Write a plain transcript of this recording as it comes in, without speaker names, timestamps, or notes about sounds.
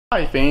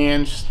Hi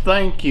fans,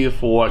 thank you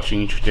for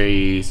watching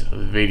today's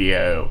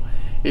video.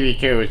 If you're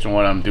curious on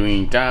what I'm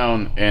doing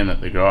down in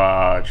the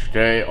garage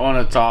today, I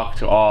want to talk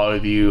to all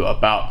of you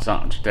about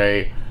something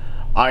today.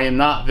 I am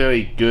not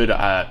very good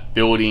at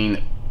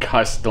building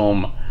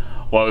custom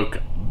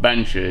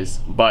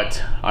workbenches,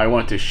 but I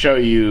want to show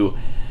you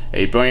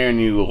a brand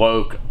new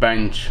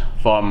workbench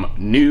from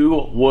new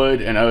wood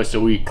and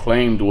also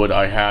reclaimed wood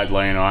I had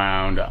laying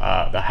around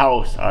the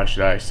house,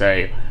 should I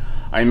say.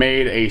 I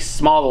made a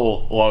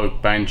smaller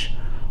workbench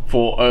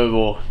for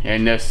over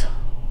in this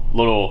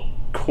little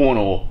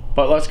corner,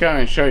 but let's go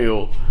and show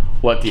you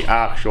what the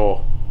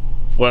actual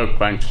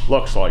workbench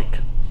looks like.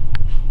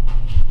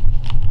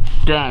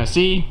 You're gonna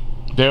see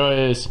there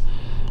is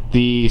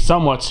the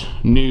somewhat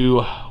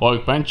new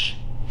workbench,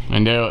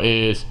 and there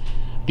is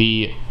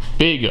the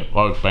big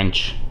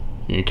workbench.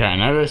 You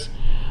kind of notice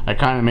I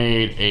kind of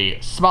made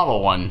a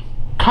smaller one,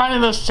 kind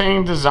of the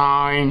same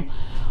design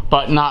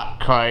but not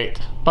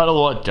quite, but a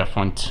little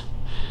different.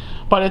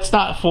 But it's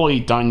not fully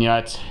done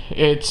yet.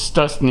 It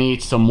just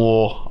needs some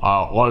more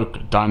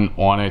work done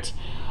on it.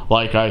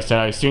 Like I said,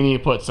 I still need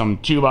to put some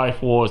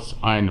 2x4s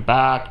on the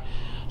back,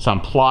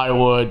 some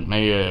plywood,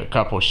 maybe a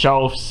couple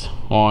shelves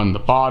on the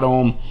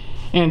bottom,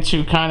 and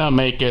to kind of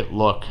make it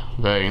look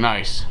very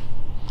nice.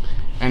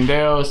 And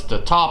there's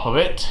the top of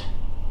it.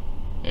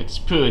 It's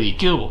pretty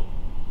cool.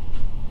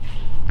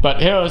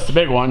 But here's the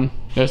big one.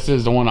 This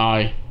is the one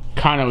I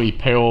kind of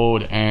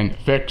repaired and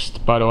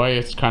fixed. By the way,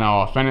 it's kind of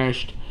all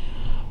finished,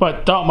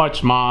 but don't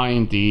much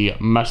mind the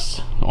mess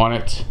on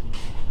it.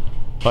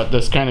 But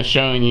just kind of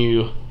showing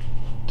you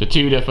the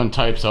two different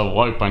types of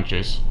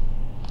workbenches,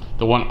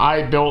 the one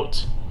I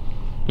built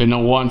and the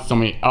one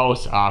somebody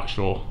else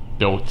actually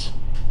built.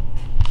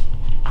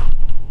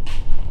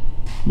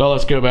 But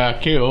let's go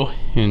back here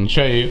and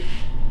show you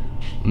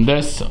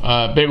this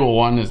bigger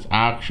one is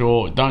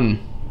actual done.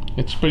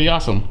 It's pretty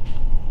awesome.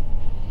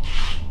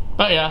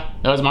 But yeah,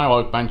 that was my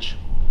workbench.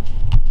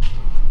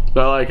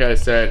 But like I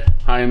said,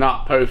 I am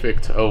not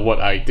perfect at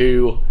what I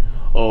do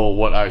or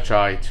what I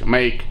try to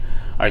make.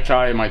 I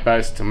try my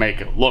best to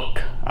make it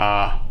look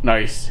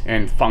nice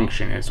and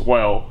function as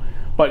well.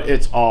 But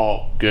it's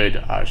all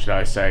good, should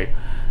I say.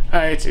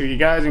 Alright, so if you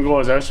guys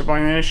enjoy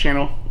supporting this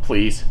channel,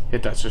 please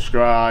hit that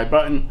subscribe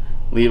button.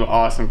 Leave an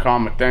awesome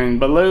comment down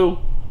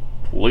below.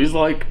 Please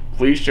like,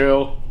 please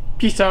share.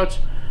 Peace out.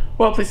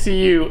 Well, please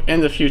see you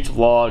in the future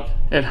vlog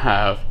and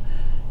have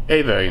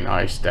a very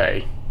nice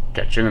day.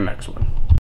 Catch you in the next one.